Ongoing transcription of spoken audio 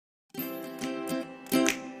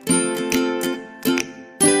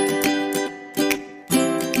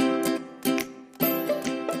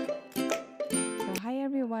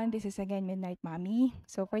This is again Midnight Mommy.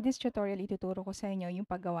 So for this tutorial, ituturo ko sa inyo yung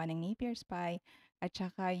paggawa ng Napier's pie at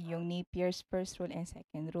saka yung Napier's first rule and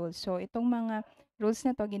second rule. So itong mga rules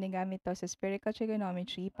na to, ginagamit to sa spherical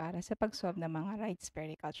trigonometry para sa pag-solve ng mga right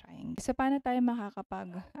spherical triangle. So paano tayo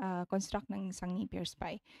makakapag-construct ng isang Napier's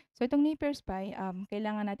pie? So itong Napier's pie,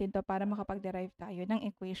 kailangan natin to para makapag-derive tayo ng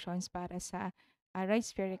equations para sa right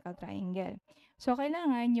spherical triangle. So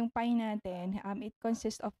kailangan yung pie natin, it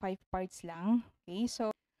consists of 5 parts lang. Okay,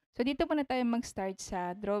 so dito muna tayo mag-start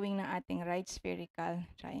sa drawing ng ating right spherical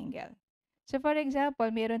triangle. So for example,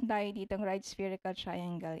 meron tayo ditong right spherical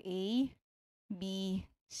triangle A, B,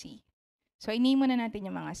 C. So i-name muna natin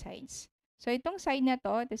yung mga sides. So itong side na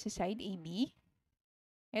to, ito si side AB.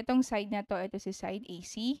 Itong side na to, ito si side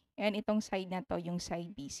AC. And itong side na to, yung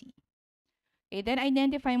side BC. Okay, then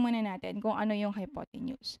identify muna natin kung ano yung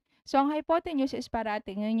hypotenuse. So ang hypotenuse is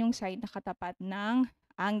parating yun yung side na katapat ng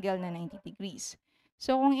angle na 90 degrees.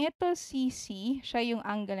 So kung ito CC, siya yung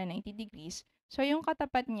angle na 90 degrees, so yung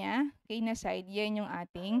katapat niya, okay, na side, yan yung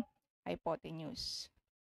ating hypotenuse.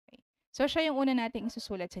 Okay. So siya yung una nating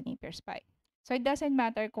isusulat sa Napier's pie. So it doesn't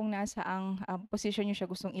matter kung nasa ang position nyo siya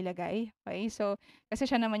gustong ilagay. Okay? So kasi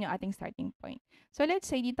siya naman yung ating starting point. So let's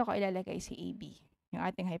say dito ko ilalagay si AB, yung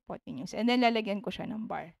ating hypotenuse. And then lalagyan ko siya ng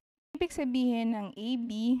bar. Ibig sabihin ng AB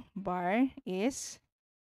bar is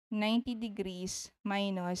 90 degrees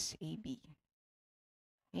minus AB.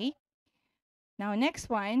 Okay? Now, next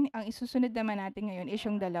one, ang isusunod naman natin ngayon is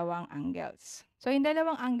yung dalawang angles. So, yung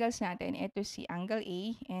dalawang angles natin, ito si angle A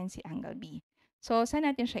and si angle B. So, saan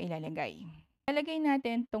natin siya ilalagay? Ilalagay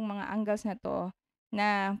natin itong mga angles na to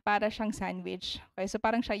na para siyang sandwich. Okay? So,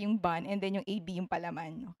 parang siya yung bun and then yung AB yung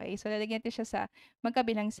palaman. Okay? So, lalagyan natin siya sa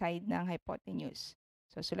magkabilang side ng hypotenuse.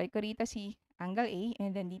 So, sulay ko rito si angle A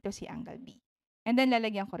and then dito si angle B. And then,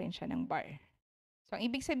 lalagyan ko rin siya ng bar. So, ang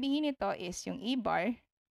ibig sabihin nito is yung A bar.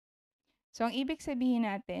 So, ang ibig sabihin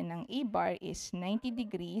natin ng A bar is 90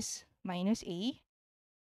 degrees minus A.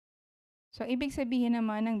 So, ibig sabihin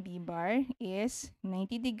naman ng B bar is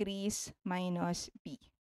 90 degrees minus B.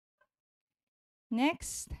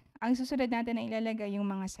 Next, ang susunod natin na ilalagay yung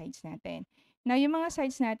mga sides natin. Now, yung mga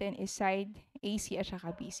sides natin is side AC at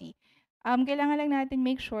saka BC. Kailangan lang natin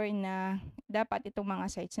make sure na dapat itong mga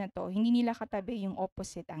sides na to, hindi nila katabi yung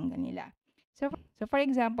opposite angle nila. So for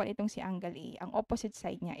example, itong si angle A, ang opposite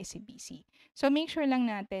side niya is si BC. So make sure lang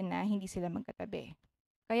natin na hindi sila magkatabi.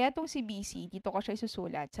 Kaya itong si BC, dito ko siya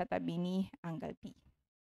isusulat sa tabi ni angle B.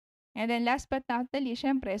 And then last but not the least,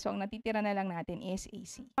 syempre, so ang natitira na lang natin is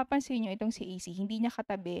AC. Papansin nyo, itong si AC, hindi niya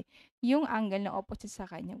katabi yung angle na opposite sa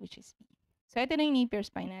kanya, which is B. So, ito na yung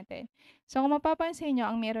Napier's pie natin. So, kung mapapansin nyo,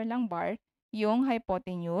 ang meron lang bar, yung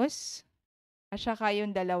hypotenuse, at saka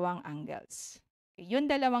yung dalawang angles. Okay,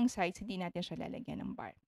 yung dalawang sides, hindi natin siya lalagyan ng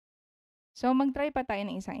bar. So, mag-try pa tayo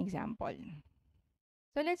ng isang example.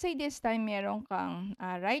 So, let's say this time, meron kang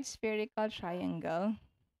right spherical triangle,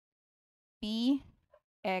 P,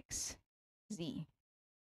 X, Z.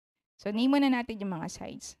 So, name muna natin yung mga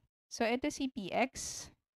sides. So, ito si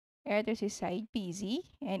PX, ito si side PZ,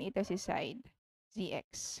 and ito si side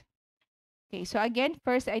ZX. Okay, so again,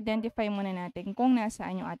 first identify muna natin kung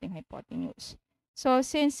nasaan yung ating hypotenuse. So,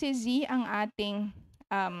 since si Z ang ating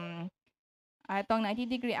itong 90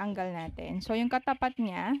 degree angle natin, so yung katapat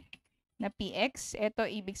niya na PX, ito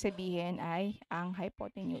ibig sabihin ay ang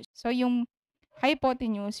hypotenuse. So, yung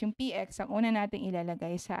hypotenuse, yung PX, ang una nating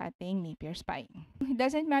ilalagay sa ating Napier's pie. It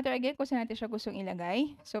doesn't matter again kung saan natin siya gustong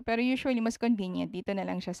ilagay. So, pero usually, mas convenient, dito na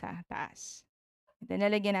lang siya sa taas. Ito,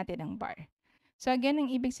 nalagyan natin ng bar. So, again, ang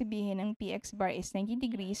ibig sabihin ng PX bar is 90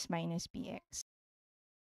 degrees minus PX.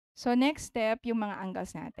 So, next step, yung mga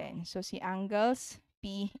angles natin. So, si angles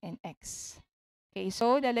P and X. Okay,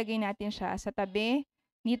 so, lalagay natin siya sa tabi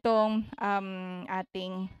nitong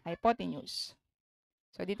ating hypotenuse.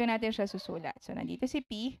 So, dito natin siya susulat. So, nandito si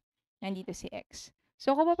P, nandito si X.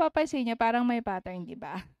 So, kung mapapansin niyo, parang may pattern, di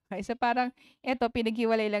ba? Okay, so parang, ito,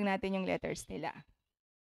 pinaghiwalay lang natin yung letters nila.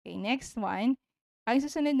 Okay, next one. Ang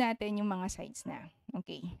susunod natin yung mga sides na.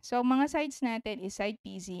 Okay, so mga sides natin is side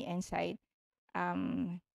PZ and side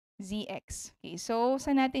ZX. Okay, so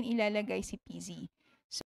saan natin ilalagay si PZ?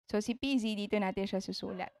 So si PZ, dito natin siya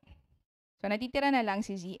susulat. So, natitira na lang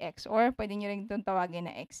si ZX or pwede nyo rin itong tawagin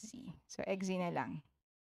na XZ. So, XZ na lang.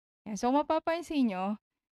 Yan. So, mapapansin nyo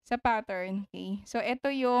sa pattern, okay? So, ito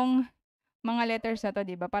yung mga letters na to,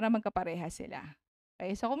 diba? Para magkapareha sila.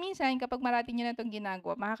 Okay? So, kung minsan, kapag marati nyo na itong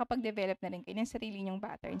ginagawa, makakapag-develop na rin kayo ng sarili nyong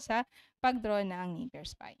pattern sa pag-draw ng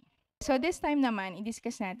Napier's pie. So this time naman,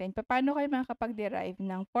 i-discuss natin paano kayo makakapag-derive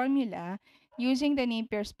ng formula using the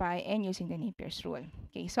Napier's pi and using the Napier's rule.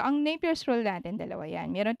 Okay, so ang Napier's rule natin, dalawa yan.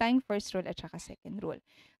 Meron tayong first rule at saka second rule.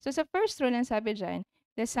 So sa first rule, ang sabi dyan,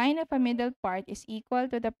 the sine of a middle part is equal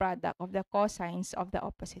to the product of the cosines of the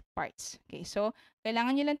opposite parts. Okay, so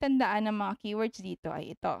kailangan nyo lang tandaan ng mga keywords dito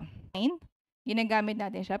ay ito. Sine, ginagamit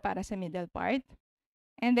natin siya para sa middle part.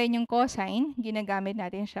 And then yung cosine, ginagamit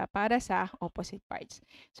natin siya para sa opposite parts.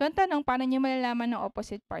 So ang tanong, paano nyo malalaman ng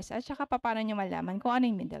opposite parts at saka paano nyo malalaman kung ano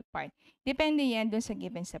yung middle part? Depende yan dun sa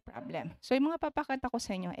given sa problem. So yung mga papakita ko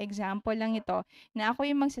sa inyo, example lang ito na ako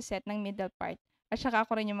yung magsaset ng middle part at saka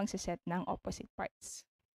ako rin yung magsaset ng opposite parts.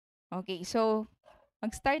 Okay, so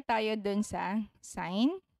mag-start tayo dun sa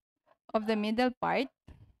sine of the middle part.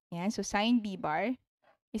 Yan, so sine b bar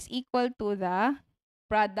is equal to the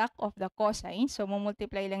product of the cosine. So,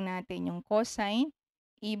 mumultiply lang natin yung cosine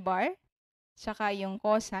E bar, saka yung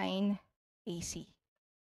cosine AC.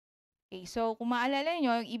 Okay, so kung maalala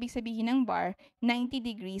nyo, yung ibig sabihin ng bar, 90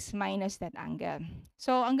 degrees minus that angle.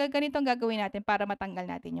 So, ang ganito ang gagawin natin para matanggal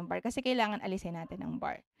natin yung bar kasi kailangan alisin natin ang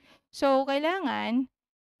bar. So, kailangan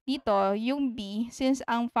dito, yung B, since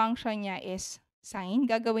ang function niya is sine,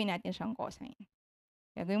 gagawin natin siyang cosine.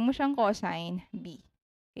 Gagawin mo siyang cosine B.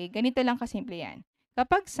 Okay, ganito lang kasimple yan.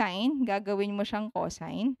 Kapag sine, gagawin mo siyang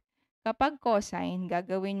cosine. Kapag cosine,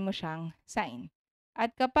 gagawin mo siyang sine.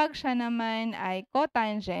 At kapag siya naman ay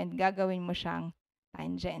cotangent, gagawin mo siyang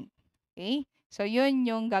tangent. Okay? So, yun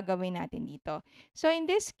yung gagawin natin dito. So, in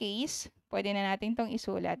this case, pwede na natin itong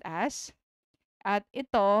isulat as, at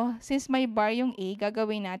ito, since may bar yung A,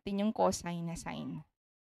 gagawin natin yung cosine na sine.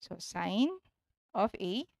 So, sine of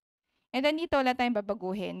A. And then dito, wala tayong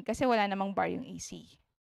babaguhin kasi wala namang bar yung AC.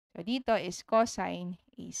 So, dito is cosine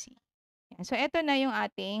AC. Yan. So, ito na yung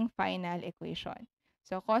ating final equation.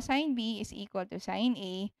 So, cosine B is equal to sine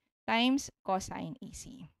A times cosine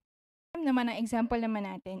AC. Naman ang example naman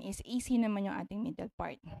natin is AC naman yung ating middle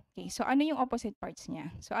part. Okay, so ano yung opposite parts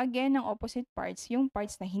niya? So, again, ang opposite parts, yung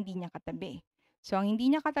parts na hindi niya katabi. So, ang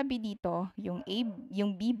hindi niya katabi dito,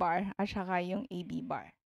 yung B bar at saka yung AB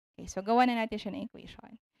bar. Okay, so gawa na natin siya ng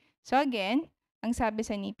equation. So, again, ang sabi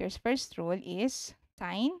sa Napier's first rule is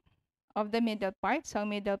sine of the middle part, so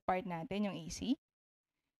middle part natin, yung AC,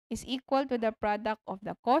 is equal to the product of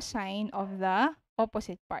the cosine of the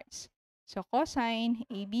opposite parts. So, cosine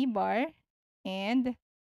AB bar and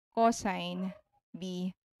cosine B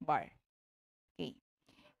bar. Okay.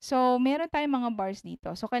 So, meron tayong mga bars dito.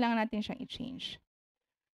 So, kailangan natin siyang i-change.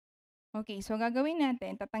 Okay, so gagawin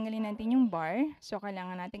natin, tatanggalin natin yung bar. So,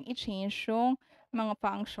 kailangan natin i-change yung mga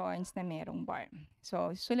functions na merong bar.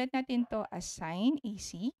 So, sulat natin to as sine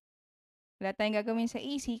AC. Wala tayong gagawin sa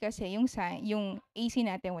AC kasi yung AC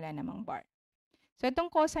natin wala namang bar. So,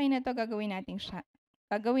 itong cosine na to gagawin natin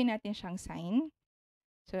siyang sine.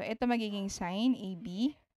 So, ito magiging sine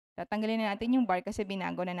AB. Tatanggalin na natin yung bar kasi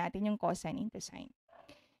binago na natin yung cosine into sine.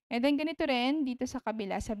 And then, ganito rin dito sa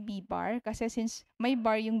kabila sa B bar kasi since may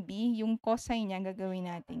bar yung B, yung cosine niya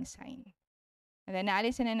gagawin nating sine. And then,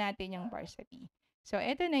 naalisan na natin yung bar sa B. So,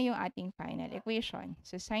 ito na yung ating final equation.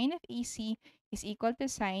 So, sine of AC is equal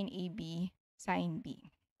to sine AB sine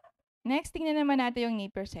B. Next, tingnan naman natin yung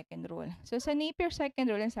Napier's second rule. So, sa Napier's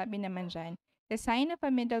second rule, ang sabi naman dyan, the sine of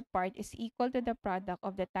a middle part is equal to the product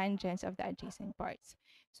of the tangents of the adjacent parts.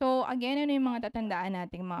 So, again, ano yung mga tatandaan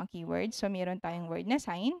nating mga keywords? So, meron tayong word na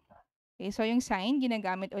sine. Okay, so yung sine,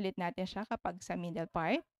 ginagamit ulit natin siya kapag sa middle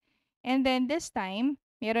part. And then, this time,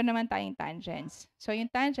 meron naman tayong tangents. So, yung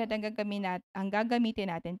tangent ang gagamitin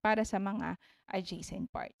natin para sa mga adjacent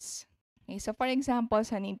parts. Okay, so for example,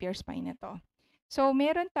 sa Napier's pi na to. So,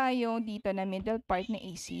 meron tayo dito na middle part na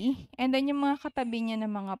AC. And then, yung mga katabi niya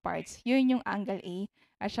ng mga parts, yun yung angle A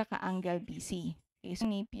at saka angle BC. Okay, so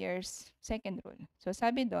Napier's second rule. So,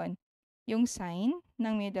 sabi doon, yung sine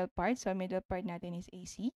ng middle part, so middle part natin is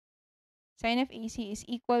AC. Sine of AC is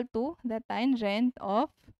equal to the tangent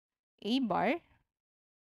of A bar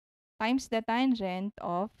times the tangent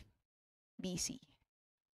of BC.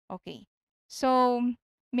 Okay. So,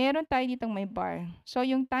 meron tayo ditong may bar. So,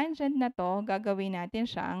 yung tangent na to, gagawin natin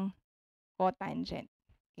siyang cotangent.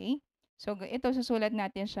 Okay? So, ito susulat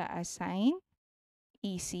natin siya as sine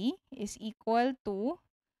AC is equal to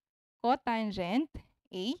cotangent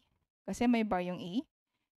A, kasi may bar yung A.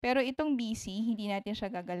 Pero itong BC, hindi natin siya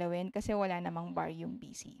gagalawin kasi wala namang bar yung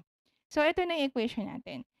BC. So, ito na yung equation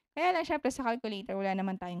natin. Kaya lang, syempre sa calculator, wala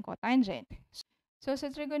naman tayong cotangent. So,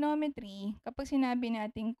 sa trigonometry, kapag sinabi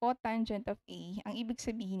natin cotangent of A, ang ibig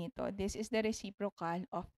sabihin nito, this is the reciprocal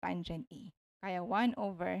of tangent A. Kaya 1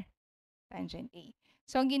 over tangent A.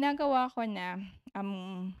 So, ang ginagawa ko na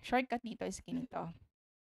shortcut dito is ganito.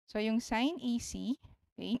 So, yung sine AC,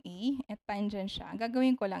 okay, A, at tangent siya. Ang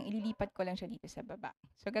gagawin ko lang, ililipat ko lang siya dito sa baba.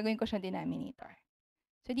 So, gagawin ko siya denominator.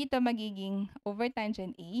 So, dito magiging over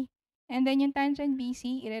tangent A. And then, yung tangent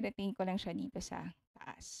BC, i-retain ko lang siya dito sa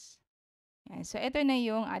taas. Yan. So, ito na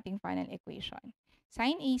yung ating final equation.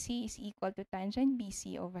 Sine AC is equal to tangent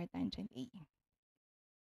BC over tangent A.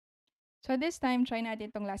 So, this time, try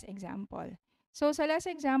natin itong last example. So, sa last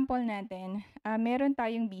example natin, meron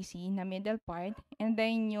tayong BC na middle part, and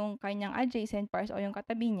then yung kanyang adjacent parts o yung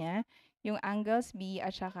katabi niya, yung angles B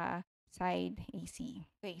at saka side AC.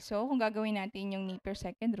 Okay, so kung gagawin natin yung Napier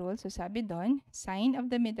second rule, so sabi doon, sine of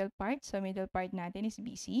the middle part, so middle part natin is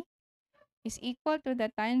BC, is equal to the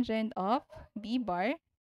tangent of B bar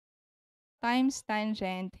times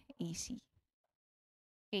tangent AC.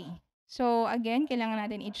 Okay, so again, kailangan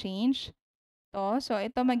natin i-change to. So,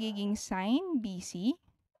 ito magiging sine BC.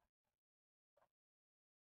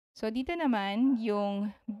 So, dito naman,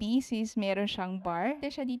 yung BC is meron siyang bar. Ito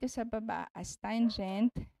siya dito sa baba as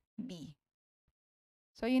tangent B.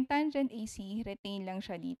 So, yung tangent AC, retain lang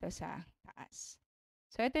siya dito sa taas.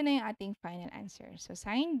 So, ito na yung ating final answer. So,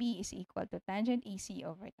 sine B is equal to tangent AC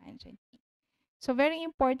over tangent B. So, very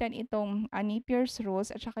important itong Napier's rules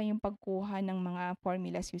at saka yung pagkuha ng mga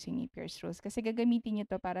formulas using Napier's rules kasi gagamitin nyo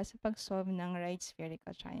to para sa pag-solve ng right spherical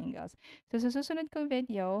triangles. So, sa susunod kong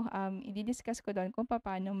video, i-discuss ko doon kung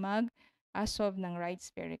paano mag-solve ng right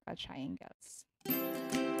spherical triangles.